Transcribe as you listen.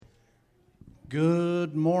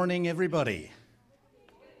Good morning, everybody.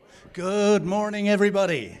 Good morning,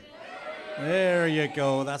 everybody. There you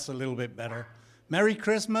go. That's a little bit better. Merry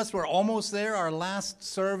Christmas. We're almost there. Our last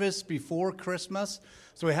service before Christmas.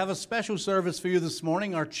 So we have a special service for you this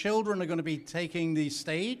morning. Our children are going to be taking the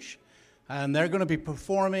stage, and they're going to be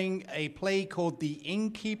performing a play called The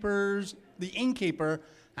Innkeeper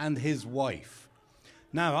and His Wife.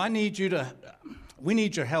 Now, we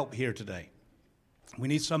need your help here today. We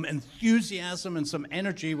need some enthusiasm and some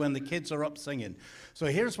energy when the kids are up singing. So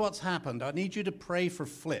here's what's happened. I need you to pray for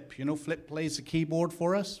Flip. You know, Flip plays the keyboard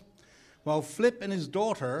for us. Well, Flip and his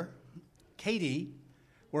daughter, Katie,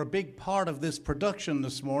 were a big part of this production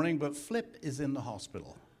this morning, but Flip is in the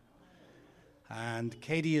hospital. And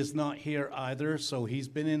Katie is not here either, so he's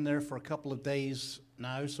been in there for a couple of days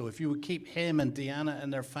now. So if you would keep him and Deanna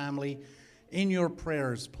and their family in your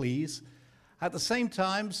prayers, please. At the same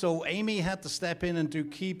time, so Amy had to step in and do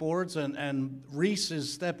keyboards, and Reese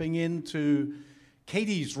is stepping into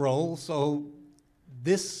Katie's role. So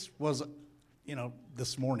this was,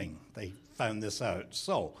 this morning they found this out.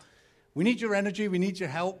 So we need your energy, we need your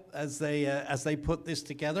help as they put this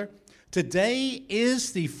together. Today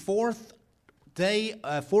is the fourth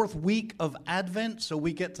week of Advent, so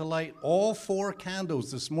we get to light all 4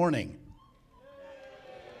 candles this morning.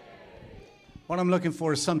 What I'm looking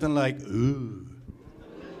for is something like, ooh.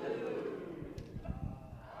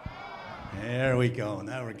 There we go.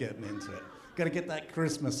 Now we're getting into it. Got to get that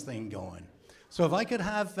Christmas thing going. So if I could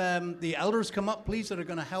have the elders come up, please, that are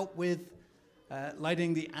going to help with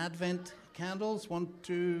lighting the Advent candles. 1,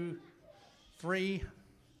 2, 3.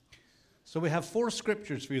 So we have 4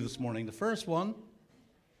 scriptures for you this morning. The first one,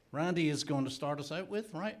 Randy is going to start us out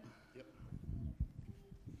with, right? Yep.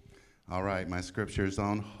 All right, my scripture is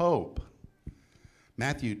on hope.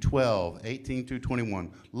 Matthew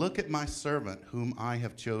 12:18-21. Look at my servant whom I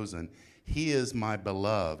have chosen. He is my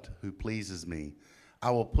beloved who pleases me. I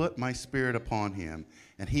will put my spirit upon him,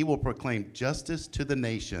 and he will proclaim justice to the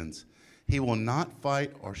nations. He will not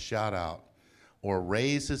fight or shout out or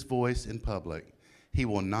raise his voice in public. He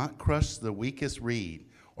will not crush the weakest reed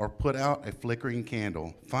or put out a flickering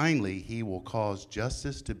candle. Finally, he will cause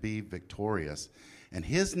justice to be victorious, and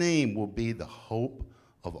his name will be the hope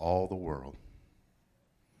of all the world.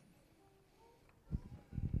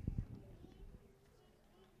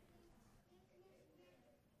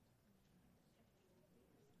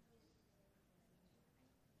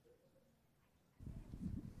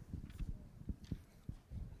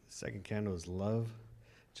 Second candle is love,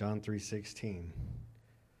 John 3:16.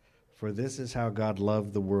 For this is how God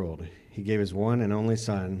loved the world. He gave his one and only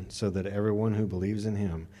Son, so that everyone who believes in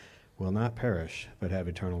him will not perish, but have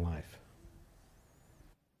eternal life.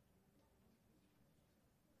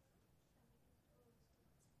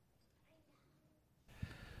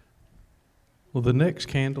 Well, the next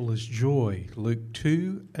candle is joy, Luke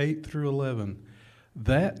 2:8-11.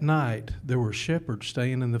 That night there were shepherds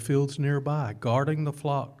staying in the fields nearby, guarding the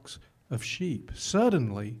flocks of sheep.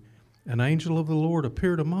 Suddenly, an angel of the Lord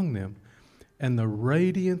appeared among them, and the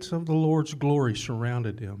radiance of the Lord's glory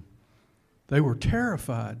surrounded them. They were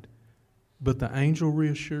terrified, but the angel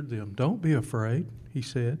reassured them. Don't be afraid, he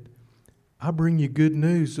said. I bring you good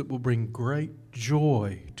news that will bring great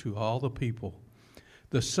joy to all the people.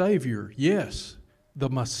 The Savior, yes, the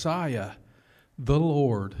Messiah, the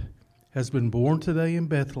Lord, has been born today in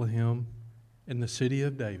Bethlehem in the city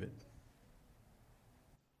of David.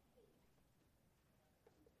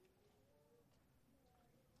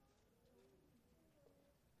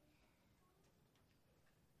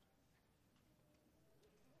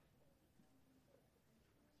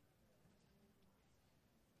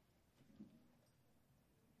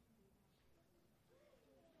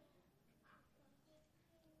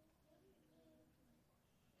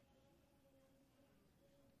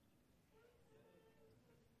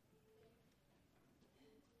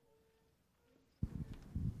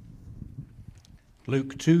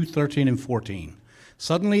 Luke 2:13 and 14.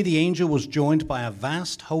 Suddenly the angel was joined by a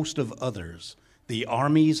vast host of others, the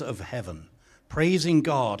armies of heaven, praising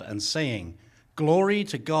God and saying, Glory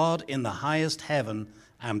to God in the highest heaven,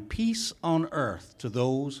 and peace on earth to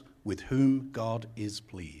those with whom God is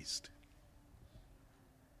pleased.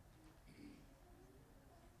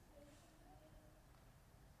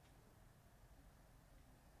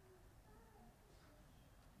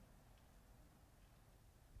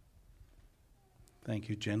 Thank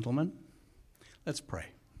you, gentlemen. Let's pray.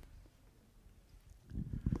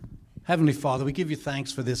 Heavenly Father, we give you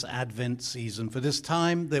thanks for this Advent season, for this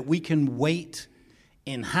time that we can wait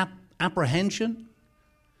in apprehension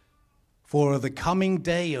for the coming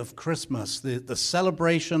day of Christmas, the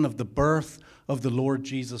celebration of the birth of the Lord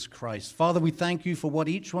Jesus Christ. Father, we thank you for what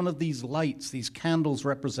each one of these lights, these candles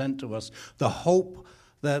represent to us, the hope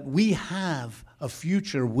that we have a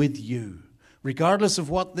future with you. Regardless of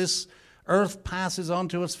what this earth passes on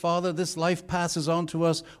to us, Father, this life passes on to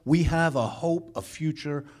us, we have a hope, a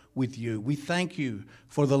future with you. We thank you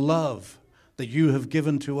for the love that you have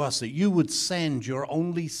given to us, that you would send your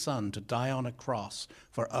only Son to die on a cross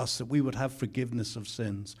for us, that we would have forgiveness of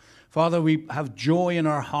sins. Father, we have joy in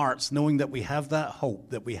our hearts knowing that we have that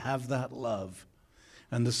hope, that we have that love.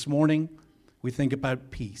 And this morning, we think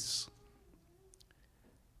about peace.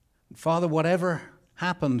 Father, whatever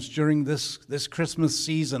happens during this Christmas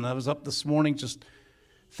season, I was up this morning just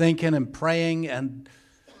thinking and praying, and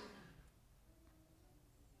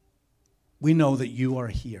we know that you are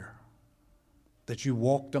here, that you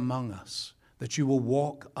walked among us, that you will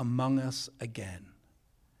walk among us again.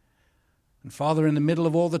 And Father, in the middle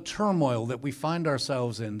of all the turmoil that we find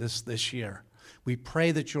ourselves in this year, we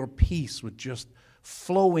pray that your peace would just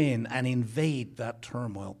flow in and invade that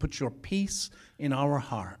turmoil. Put your peace in our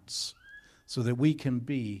hearts so that we can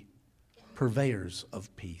be purveyors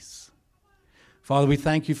of peace. Father, we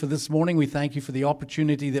thank you for this morning. We thank you for the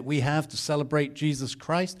opportunity that we have to celebrate Jesus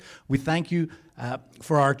Christ. We thank you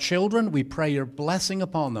for our children. We pray your blessing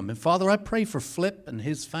upon them. And Father, I pray for Flip and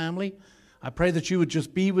his family. I pray that you would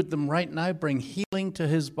just be with them right now, bring healing to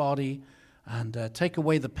his body, and take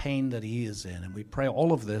away the pain that he is in. And we pray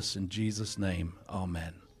all of this in Jesus' name.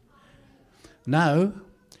 Amen. Now,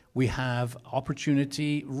 we have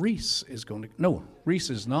opportunity. Reese is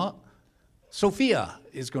not. Sophia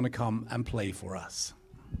is going to come and play for us.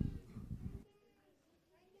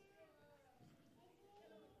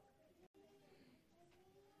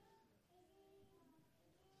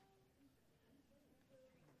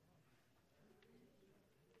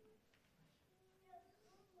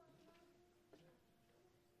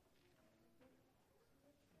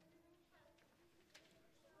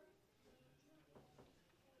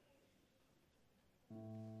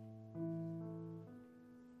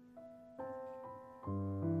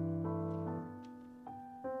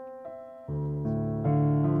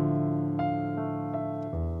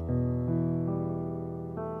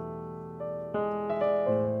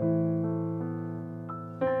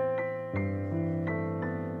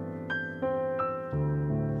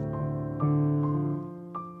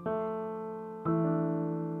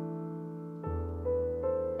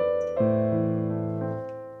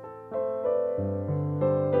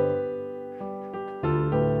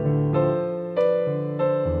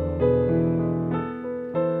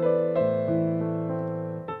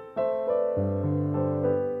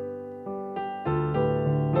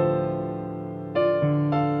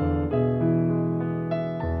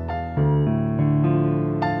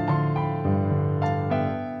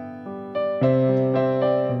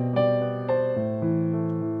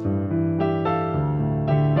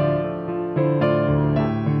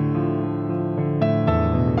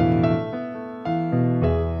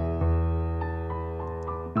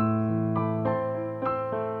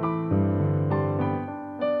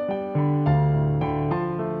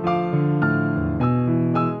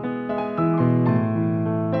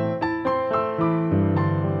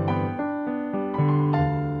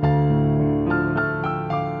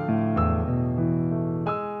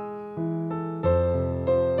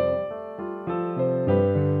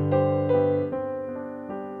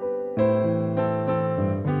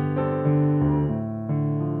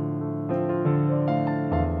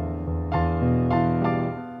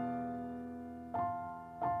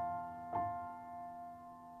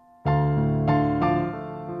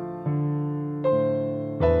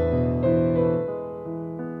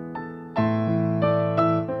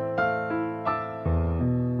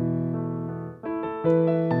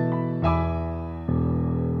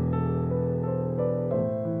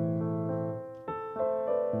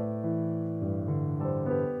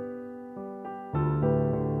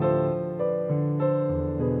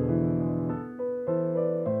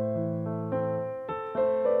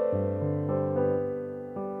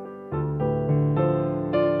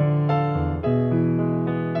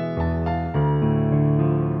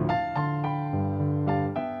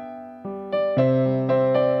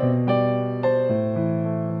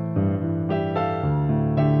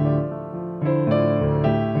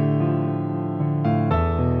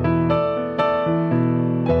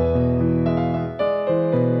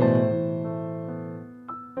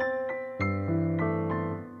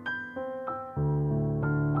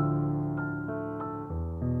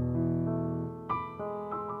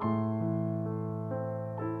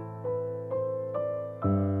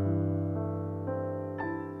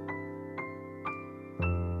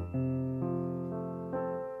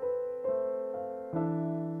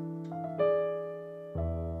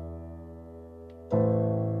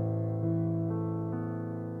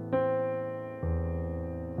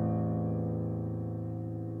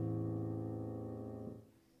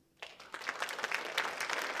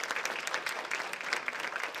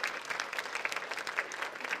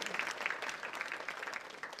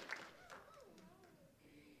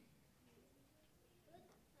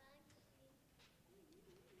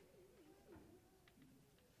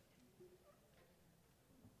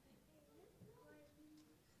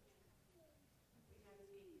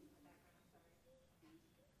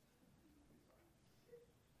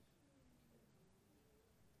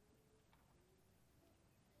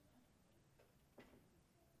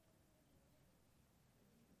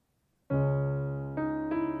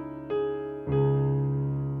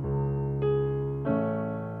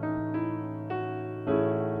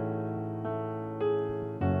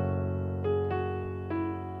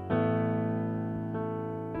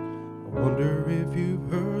 Wonder if you've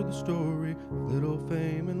heard the story of little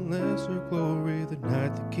fame and lesser glory. The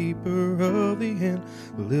night the keeper of the inn,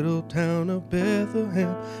 the little town of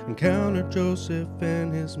Bethlehem, encountered Joseph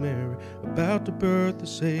and his Mary, about to birth the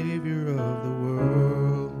Savior of the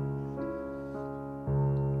world.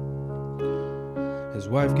 His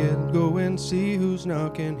wife can go and see who's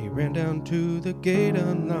knocking. He ran down to the gate,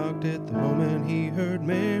 unlocked it. The moment he heard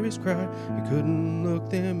Mary's cry, he couldn't look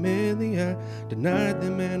them in the eye, denied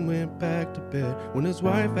them and went back to bed. When his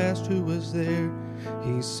wife asked who was there,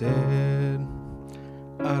 he said,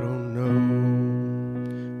 I don't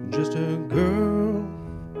know, just a girl,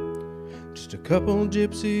 just a couple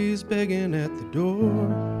gypsies begging at the door.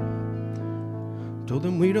 Told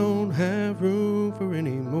them we don't have room for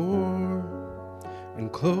any more,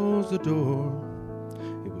 and closed the door.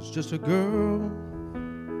 It was just a girl.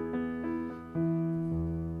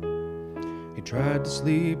 He tried to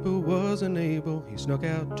sleep but wasn't able. He snuck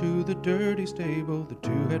out to the dirty stable the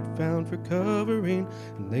two had found for covering,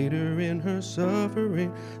 and later in her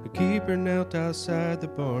suffering the keeper knelt outside the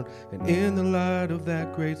barn, and in the light of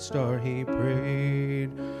that great star he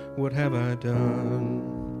prayed, what have I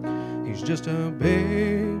done? He's just a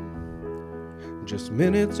babe, just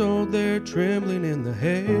minutes old there trembling in the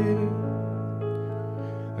hay.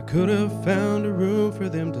 I could have found a room for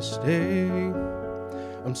them to stay.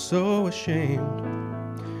 I'm so ashamed.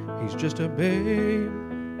 He's just a babe.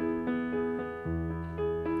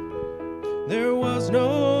 There was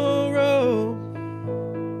no robe,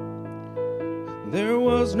 there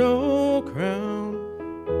was no crown.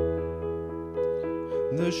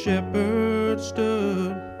 The shepherd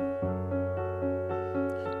stood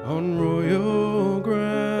on royal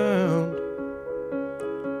ground.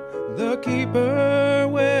 The keeper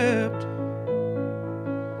wept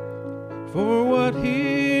for what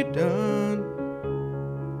he'd done.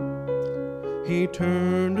 He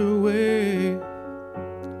turned away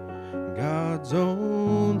God's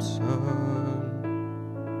own son.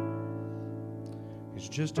 He's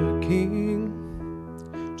just a king,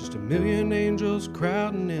 just a million angels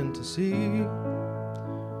crowding in to see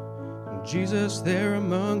Jesus there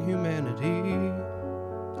among humanity.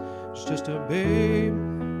 It's just a babe,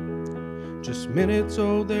 just minutes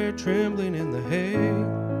old there trembling in the hay,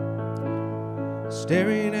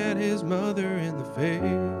 staring at his mother in the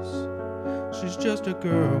face. She's just a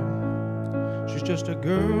girl, she's just a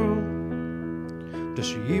girl. Does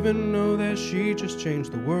she even know that she just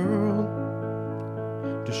changed the world?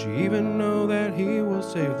 Does she even know that he will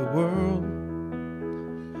save the world?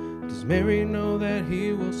 Does Mary know that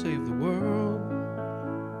he will save the world?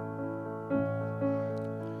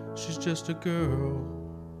 She's just a girl.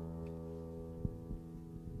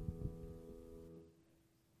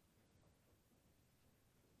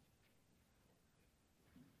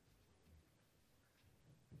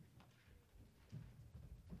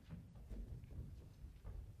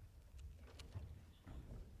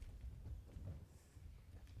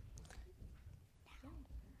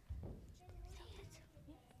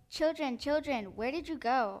 Children, where did you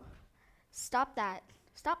go? Stop that.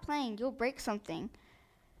 Stop playing. You'll break something.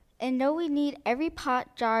 And no, we need every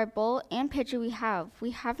pot, jar, bowl, and pitcher we have.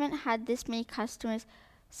 We haven't had this many customers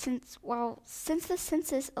since the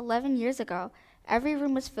census 11 years ago. Every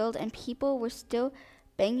room was filled and people were still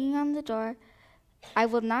banging on the door. I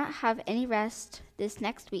will not have any rest this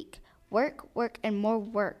next week. Work, and more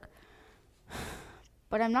work.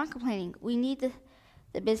 But I'm not complaining. We need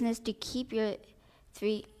the business to keep your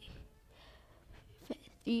three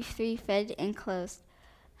fed and clothed.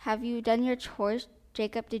 Have you done your chores?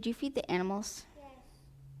 Jacob, did you feed the animals? Yes.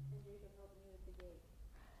 And Jacob helped me with the gate.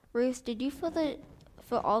 Ruth, did you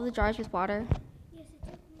fill all the jars with water? Yes, it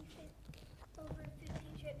took me over 15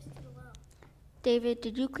 trips to the well. David,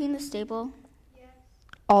 did you clean the stable? Yes.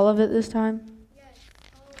 All of it this time? Yes,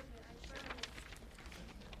 all of it. I promise.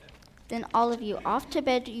 Then all of you, off to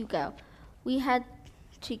bed you go. We had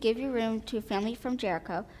to give your room to a family from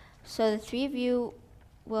Jericho, so the three of you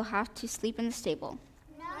will have to sleep in the stable.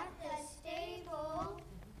 Not the stable.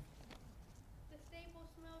 The stable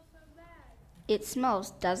smells so bad. It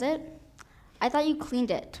smells, does it? I thought you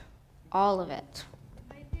cleaned it. All of it.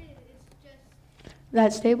 I did. It's just...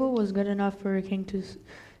 That stable was good enough for a king to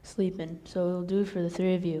sleep in, so it'll do for the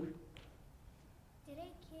three of you. Did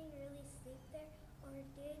a king really sleep there, or did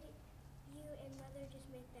you and Mother just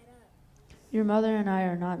make that up? Your mother and I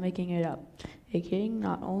are not making it up. A king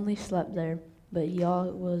not only slept there, but he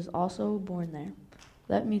was also born there.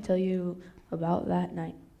 Let me tell you about that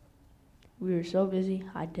night. We were so busy,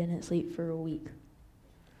 I didn't sleep for a week.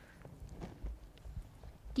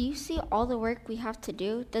 Do you see all the work we have to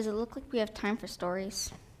do? Does it look like we have time for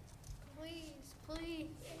stories? Please, please.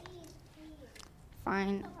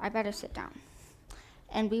 Fine, I better sit down.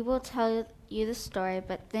 And we will tell you the story,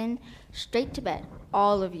 but then straight to bed,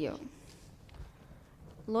 all of you.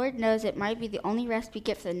 Lord knows it might be the only rest we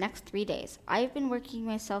get for the next 3 days. I've been working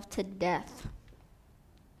myself to death.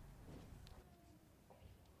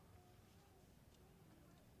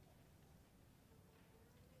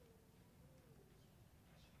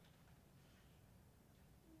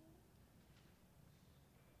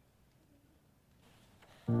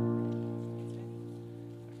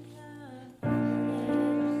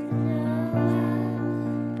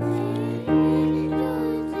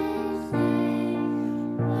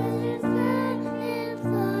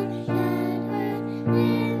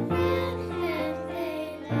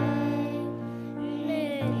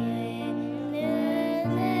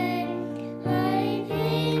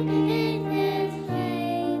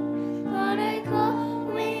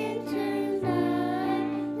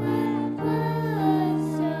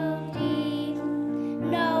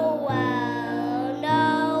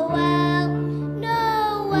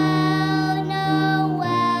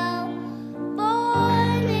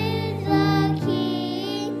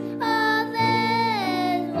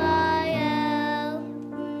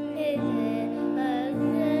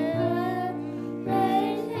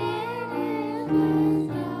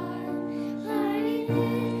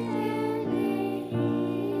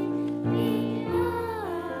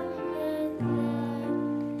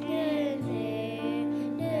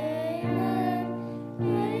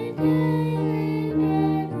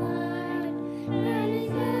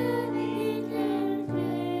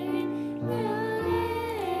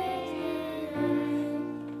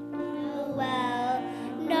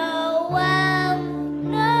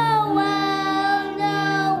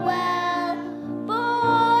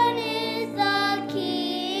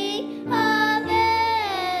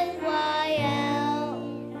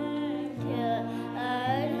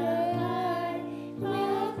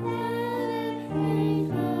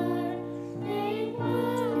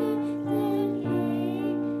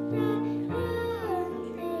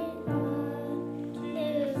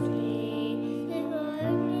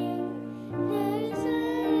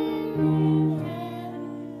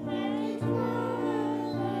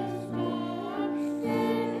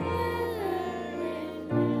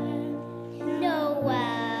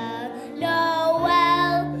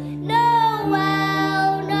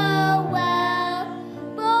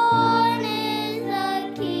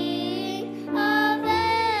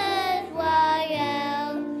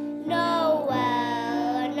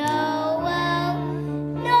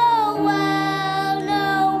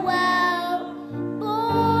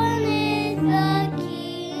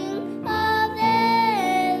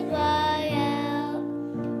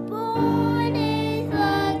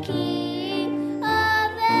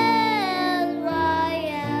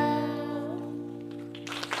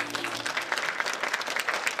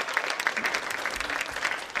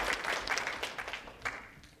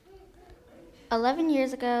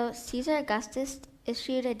 Years ago, Caesar Augustus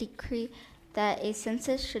issued a decree that a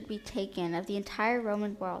census should be taken of the entire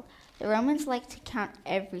Roman world. The Romans liked to count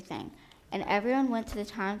everything, and everyone went to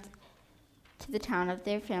the town of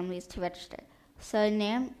their families to register. So a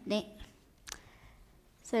man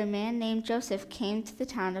named Joseph came to the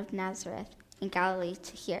town of Nazareth in Galilee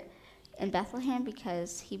to hear, in Bethlehem,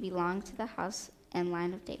 because he belonged to the house and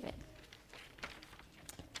line of David.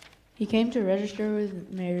 He came to register with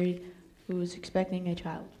Mary, who was expecting a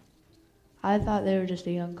child. I thought they were just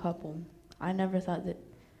a young couple. I never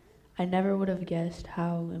would have guessed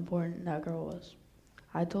how important that girl was.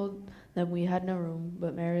 I told them we had no room,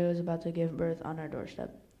 but Mary was about to give birth on our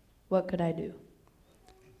doorstep. What could I do?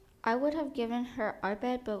 I would have given her our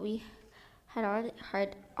bed, but we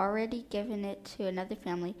had already given it to another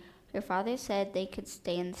family. Your father said they could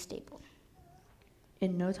stay in the stable.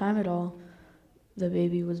 In no time at all, the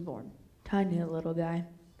baby was born. Tiny little guy.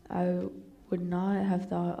 I would not have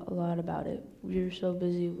thought a lot about it. We were so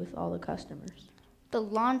busy with all the customers. The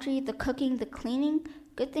laundry, the cooking, the cleaning.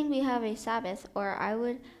 Good thing we have a Sabbath, or I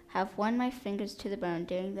would have worn my fingers to the bone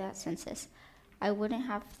during that census. I wouldn't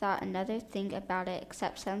have thought another thing about it,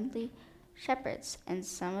 except suddenly shepherds and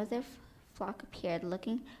some of their flock appeared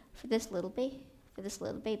looking for this little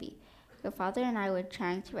baby. Your father and I were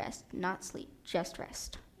trying to rest, not sleep, just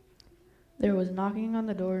rest. There was knocking on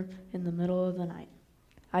the door in the middle of the night.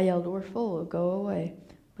 I yelled, "We're full, go away,"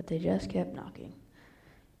 but they just kept knocking.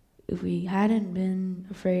 If we hadn't been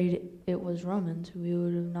afraid it was Romans, we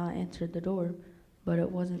would have not answered the door, but it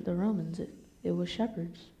wasn't the Romans, it was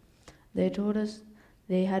shepherds. They told us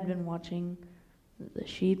they had been watching the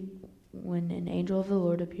sheep when an angel of the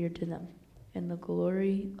Lord appeared to them, and the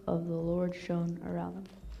glory of the Lord shone around them.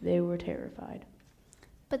 They were terrified.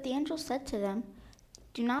 But the angel said to them,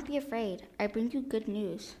 Do not be afraid. I bring you good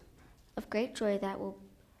news of great joy that will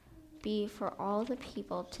be for all the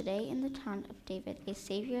people. Today in the town of David, a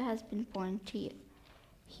Savior has been born to you.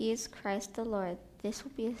 He is Christ the Lord. This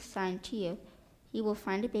will be a sign to you. You will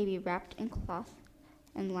find a baby wrapped in cloth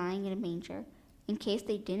and lying in a manger. In case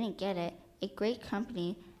they didn't get it, a great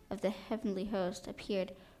company of the heavenly host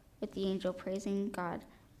appeared with the angel praising God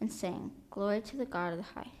and saying, Glory to the God of the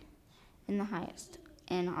high, in the highest,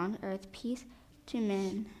 and on earth peace to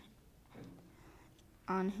men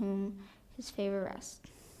on whom his favor rests.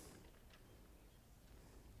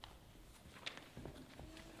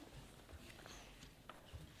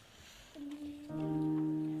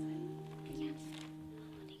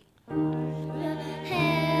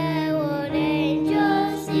 Herald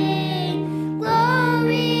angels sing,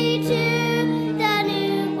 glory to the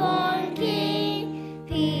newborn King.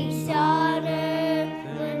 Peace on earth,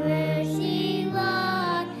 and mercy,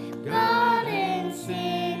 love, God and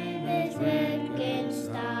sin, His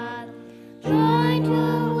Wittgenstein. Joy to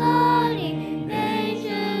louding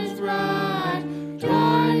nations rise,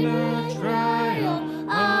 join the trial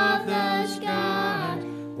of the sky.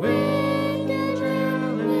 With the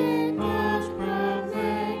trumpet was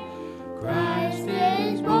proclaimed, Christ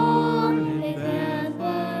is born in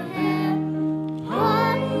Bethlehem.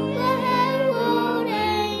 Hark the herald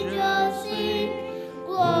angels sing,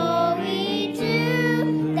 glory to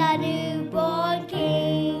the newborn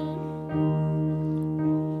King.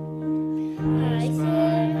 Christ the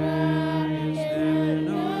Lamb is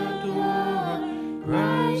adored,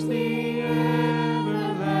 Christ the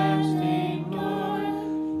everlasting Lord.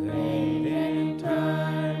 Late in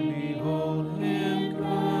time, behold Him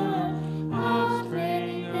come,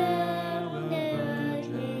 offspring of the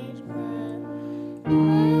Virgin's blood.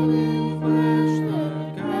 Blood in flesh the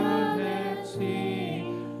Godhead seen,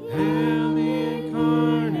 Hail the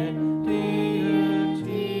incarnate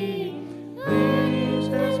deity.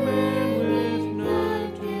 Raised as man with none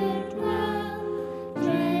to dwell,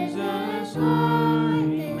 Jesus our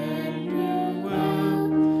Emmanuel.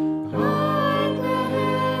 Hark the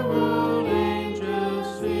herald angels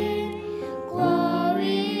sing,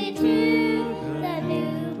 glory to the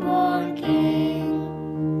newborn King.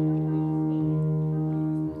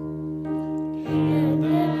 Hail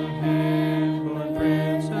Bethlehem, born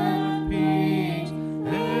Prince of Peace.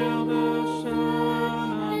 Hail the Son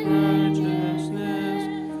of Righteousness.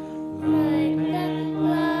 Light and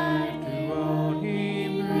life to all He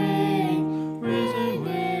brings, risen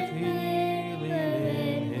with healing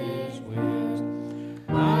in His wings.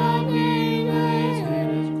 Now He raised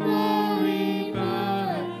His glory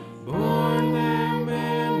by, born that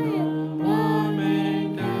man no more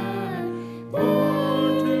may die.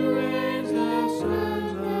 Born to raise the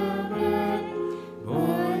sons of earth,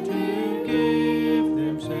 born to give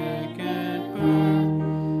them second birth.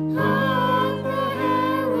 Hark the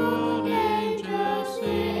herald angels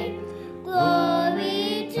sing,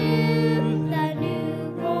 glory to the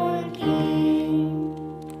newborn King.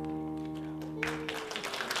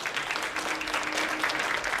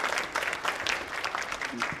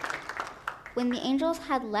 When the angels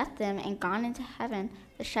had left them and gone into heaven,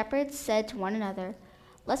 the shepherds said to one another,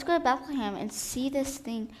 Let's go to Bethlehem and see this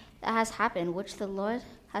thing that has happened, which the Lord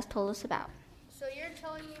has told us about. So you're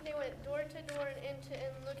telling me they went door to door and into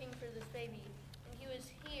and looking for this baby, and he was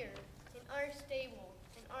here, in our stable,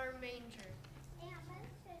 in our manger. Yeah, but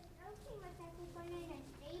it says no king was ever born in a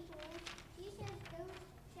stable. He says those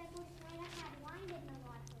shepherds might have had wine in the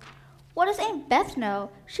water. What does Aunt Beth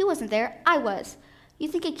know? She wasn't there. I was. You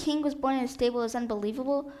think a king was born in a stable is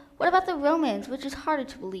unbelievable? What about the Romans, which is harder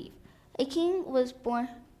to believe? A king born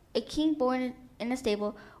in a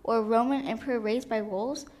stable, or a Roman emperor raised by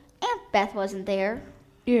wolves? Aunt Beth wasn't there.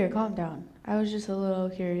 Here, calm down. I was just a little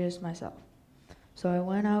curious myself. So I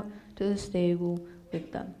went out to the stable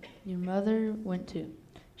with them. Your mother went too.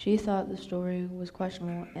 She thought the story was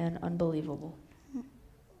questionable and unbelievable.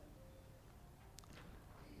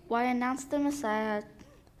 Why announce the Messiah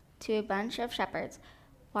to a bunch of shepherds?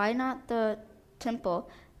 Why not the temple?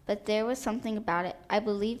 But there was something about it. I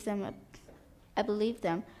believed them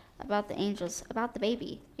about the angels, about the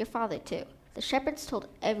baby, your father too. The shepherds told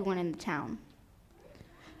everyone in the town.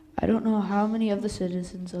 I don't know how many of the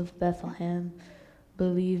citizens of Bethlehem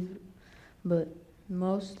believed, but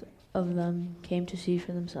most of them came to see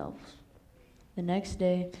for themselves. The next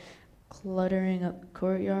day, cluttering up the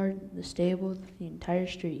courtyard, the stable, the entire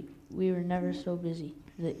street, we were never so busy.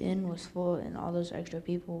 The inn was full and all those extra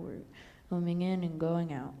people were coming in and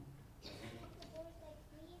going out.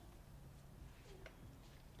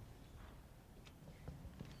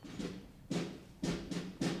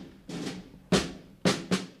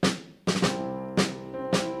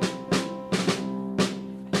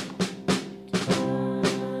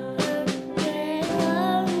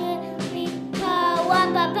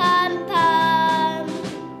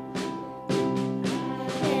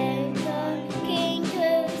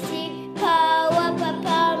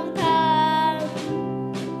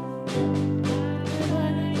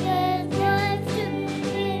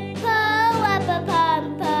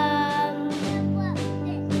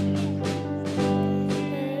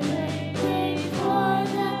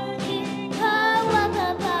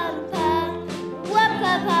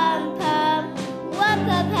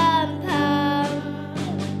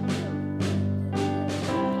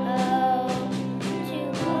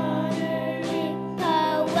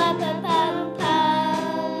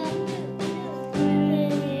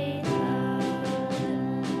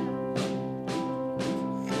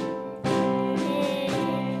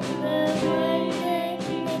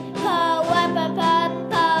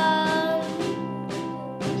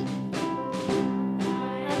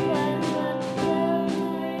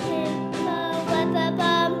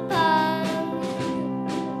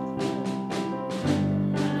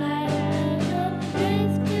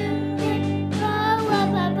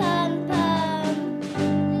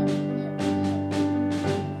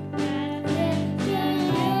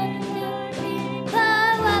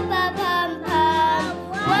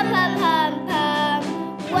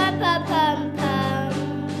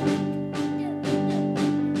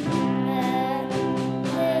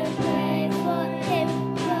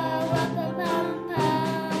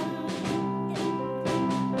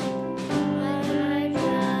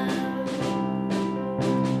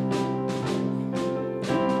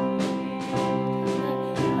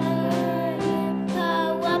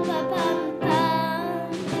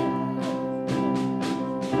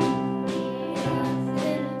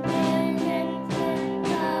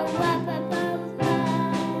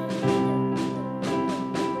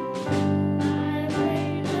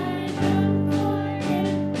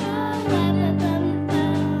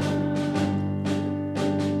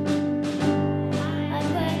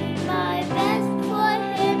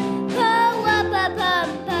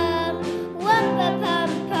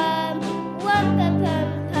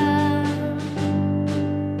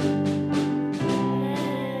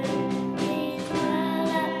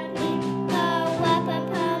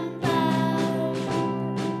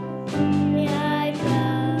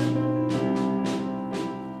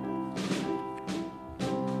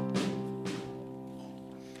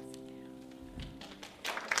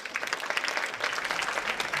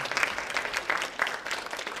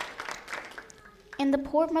 And the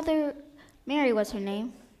poor mother, Mary was her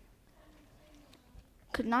name,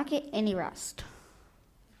 could not get any rest.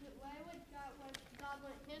 Why would God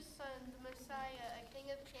want his son, the Messiah, a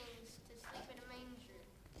King of Kings, to sleep in a manger?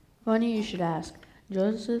 Funny you should ask.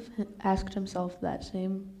 Joseph asked himself that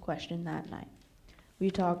same question that night.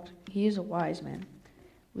 He is a wise man.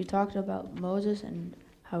 We talked about Moses and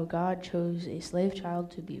how God chose a slave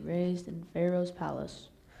child to be raised in Pharaoh's palace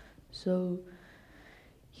so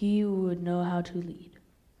he would know how to lead.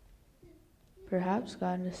 Perhaps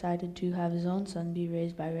God decided to have his own son be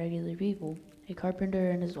raised by regular people, a carpenter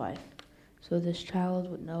and his wife, so this child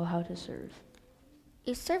would know how to serve.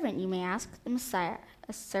 A servant, you may ask. The Messiah,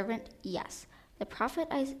 a servant, yes. The prophet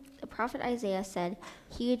Isaiah said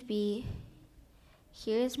he would be,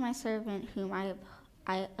 "Here is my servant whom I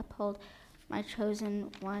uphold, my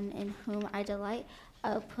chosen one in whom I delight.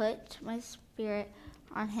 I will put my spirit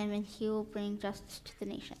on him, and he will bring justice to the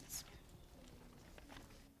nations."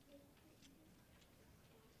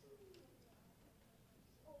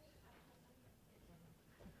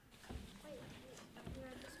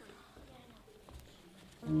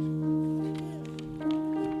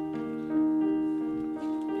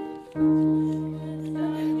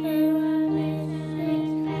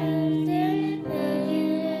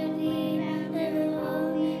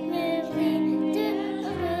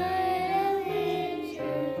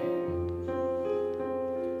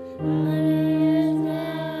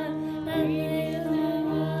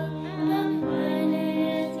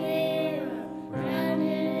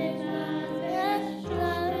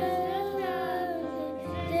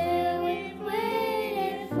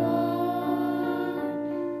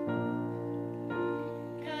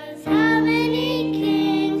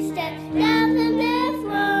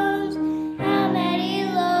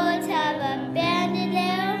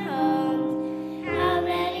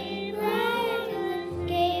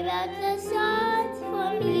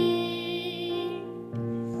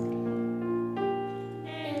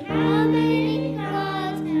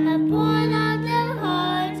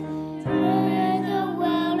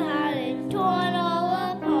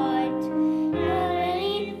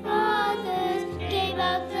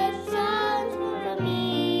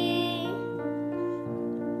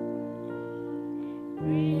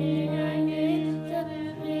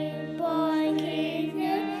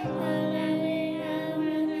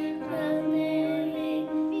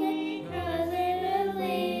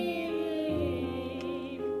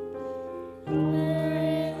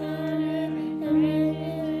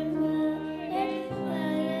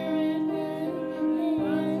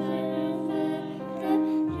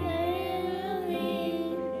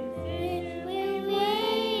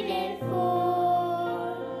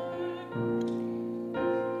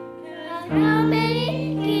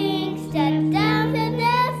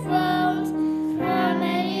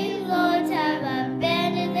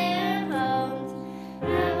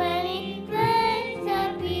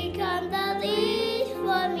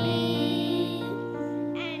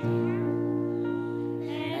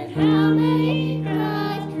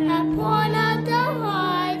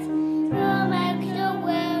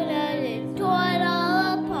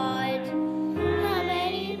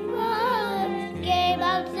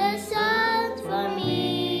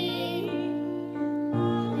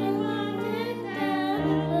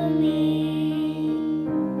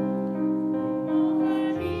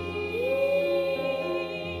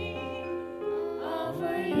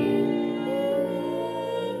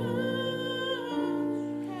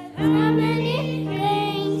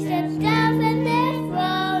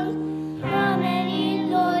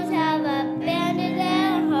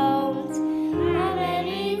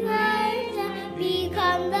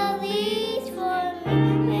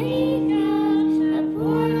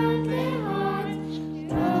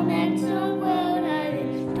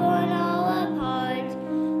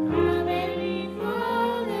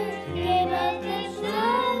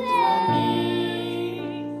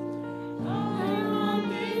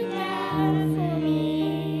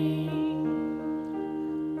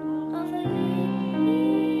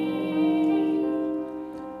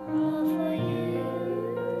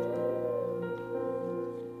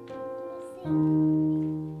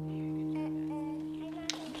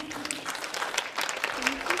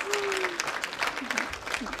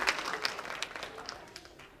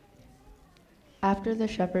 After the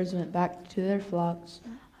shepherds went back to their flocks,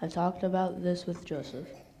 I talked about this with Joseph.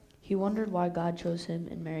 He wondered why God chose him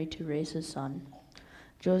and Mary to raise his son.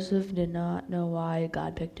 Joseph did not know why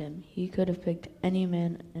God picked him. He could have picked any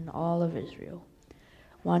man in all of Israel.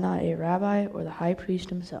 Why not a rabbi or the high priest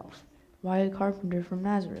himself? Why a carpenter from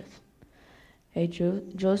Nazareth?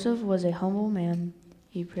 Joseph was a humble man.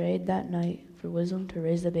 He prayed that night for wisdom to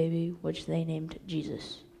raise the baby, which they named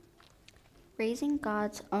Jesus. Raising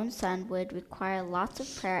God's own son would require lots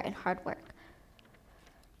of prayer and hard work.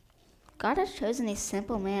 God has chosen a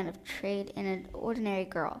simple man of trade and an ordinary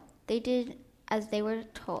girl. They did as they were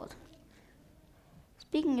told.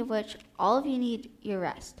 Speaking of which, all of you need your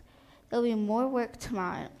rest. There will be more work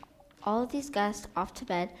tomorrow. All of these guests off to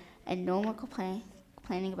bed, and no more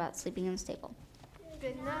complaining about sleeping in the stable.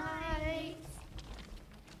 Good night.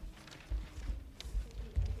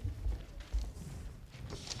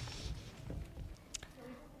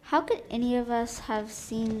 How could any of us have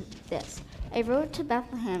seen this? A road to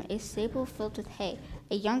Bethlehem, a stable filled with hay,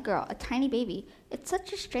 a young girl, a tiny baby. It's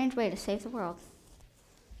such a strange way to save the world.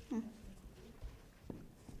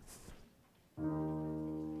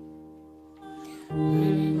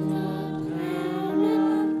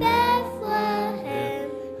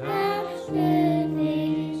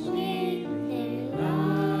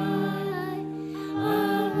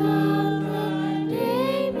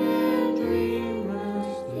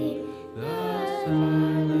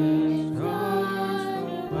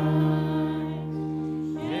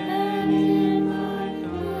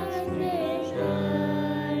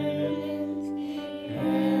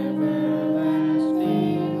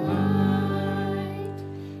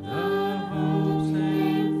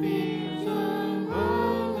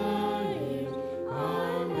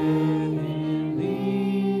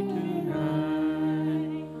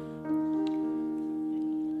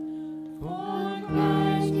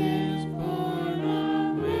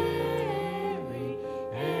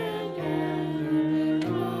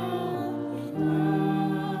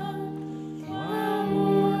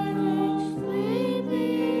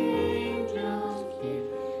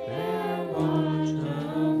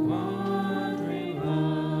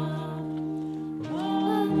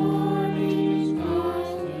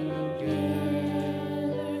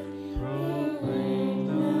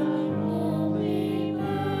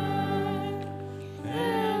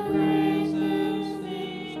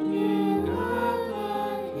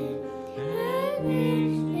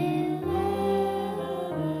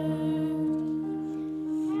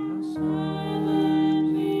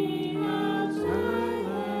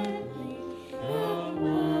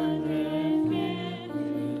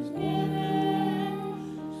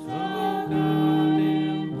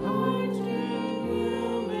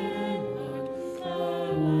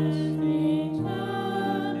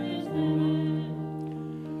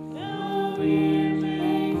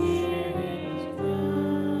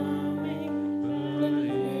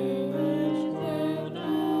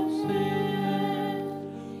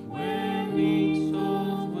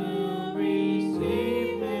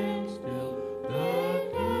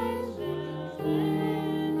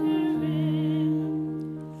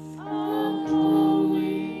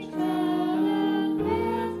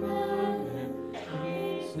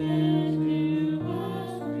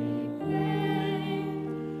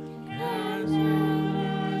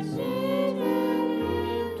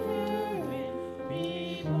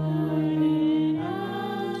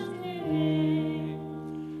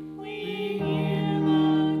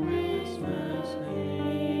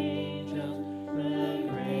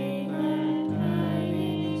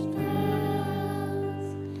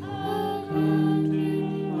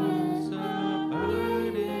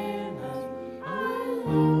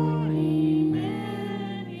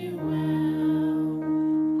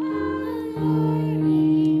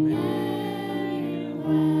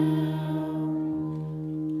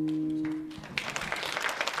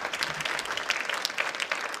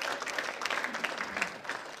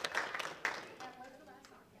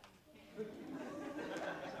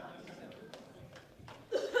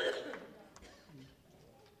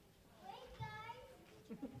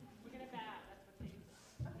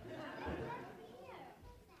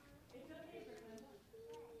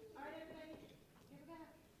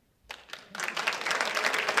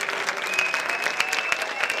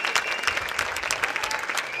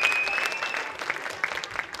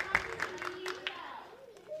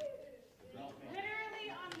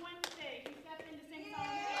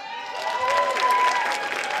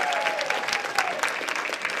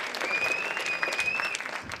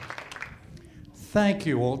 Thank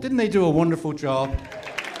you all. Didn't they do a wonderful job?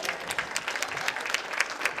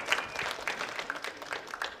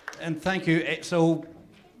 And thank you. So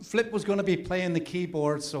Flip was going to be playing the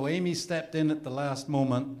keyboard, so Amy stepped in at the last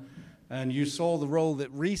moment. And you saw the role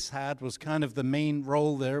that Reese had was kind of the main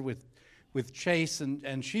role there with Chase,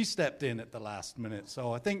 and she stepped in at the last minute.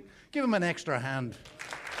 So I think give him an extra hand.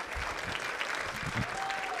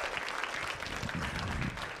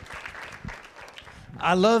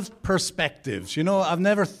 I love perspectives. You know, I've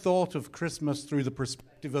never thought of Christmas through the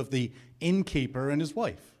perspective perspective of the innkeeper and his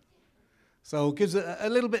wife. So it gives a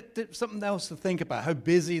little bit, something else to think about, how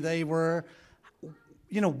busy they were.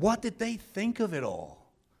 What did they think of it all?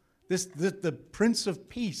 The Prince of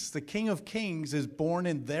Peace, the King of Kings, is born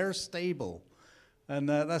in their stable. And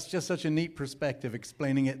that's just such a neat perspective,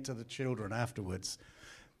 explaining it to the children afterwards.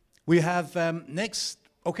 We have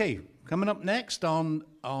coming up next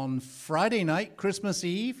on Friday night, Christmas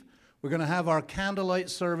Eve, we're going to have our candlelight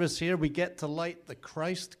service here. We get to light the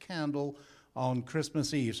Christ candle on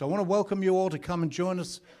Christmas Eve. So I want to welcome you all to come and join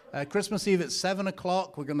us Christmas Eve at 7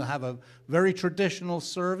 o'clock. We're going to have a very traditional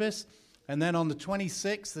service. And then on the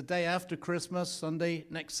 26th, the day after Christmas,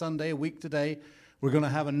 next Sunday, a week today, we're going to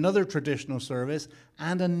have another traditional service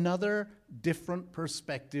and another different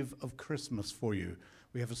perspective of Christmas for you.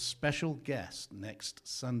 We have a special guest next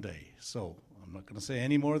Sunday. So I'm not going to say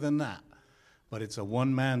any more than that. But it's a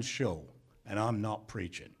one-man show, and I'm not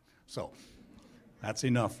preaching. So that's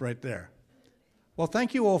enough right there. Well,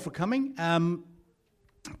 thank you all for coming.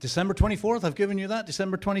 December 24th, I've given you that.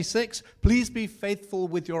 December 26th, please be faithful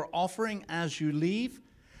with your offering as you leave.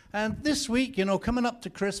 And this week, coming up to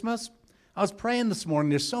Christmas, I was praying this morning.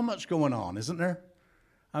 There's so much going on, isn't there?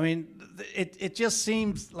 I mean, it just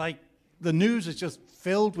seems like the news is just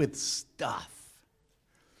filled with stuff.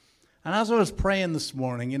 And as I was praying this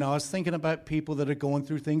morning, I was thinking about people that are going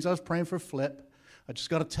through things. I was praying for Flip. I just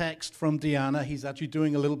got a text from Deanna. He's actually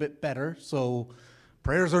doing a little bit better. So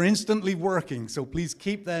prayers are instantly working. So please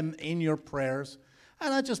keep them in your prayers.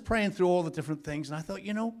 And I was just praying through all the different things. And I thought,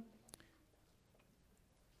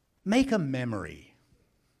 make a memory.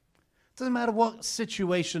 It doesn't matter what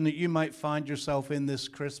situation that you might find yourself in this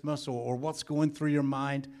Christmas or what's going through your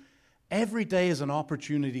mind. Every day is an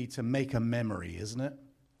opportunity to make a memory, isn't it?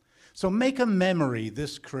 So make a memory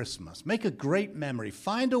this Christmas. Make a great memory.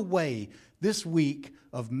 Find a way this week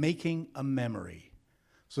of making a memory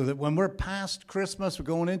so that when we're past Christmas, we're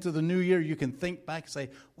going into the new year, you can think back and say,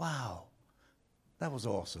 wow, that was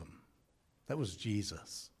awesome. That was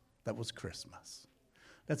Jesus. That was Christmas.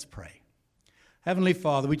 Let's pray. Heavenly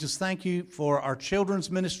Father, we just thank you for our children's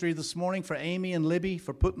ministry this morning, for Amy and Libby,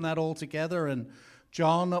 for putting that all together, and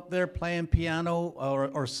John up there playing piano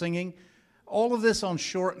or singing. All of this on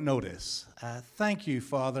short notice. Thank you,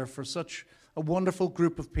 Father, for such a wonderful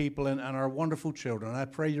group of people and our wonderful children. I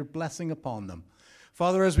pray your blessing upon them.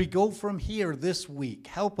 Father, as we go from here this week,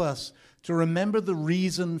 help us to remember the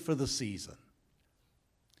reason for the season.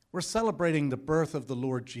 We're celebrating the birth of the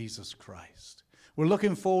Lord Jesus Christ. We're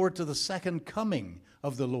looking forward to the second coming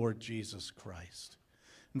of the Lord Jesus Christ.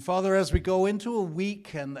 And Father, as we go into a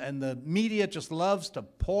week and the media just loves to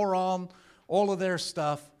pour on all of their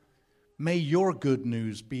stuff, may your good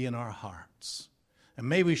news be in our hearts. And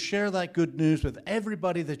may we share that good news with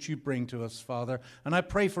everybody that you bring to us, Father. And I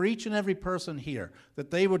pray for each and every person here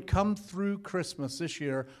that they would come through Christmas this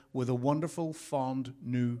year with a wonderful, fond,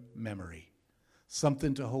 new memory.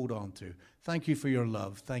 Something to hold on to. Thank you for your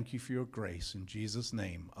love. Thank you for your grace. In Jesus'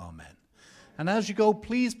 name, amen. And as you go,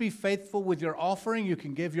 please be faithful with your offering. You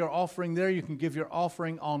can give your offering there. You can give your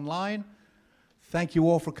offering online. Thank you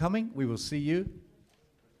all for coming. We will see you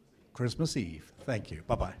Christmas Eve. Thank you.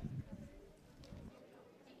 Bye-bye.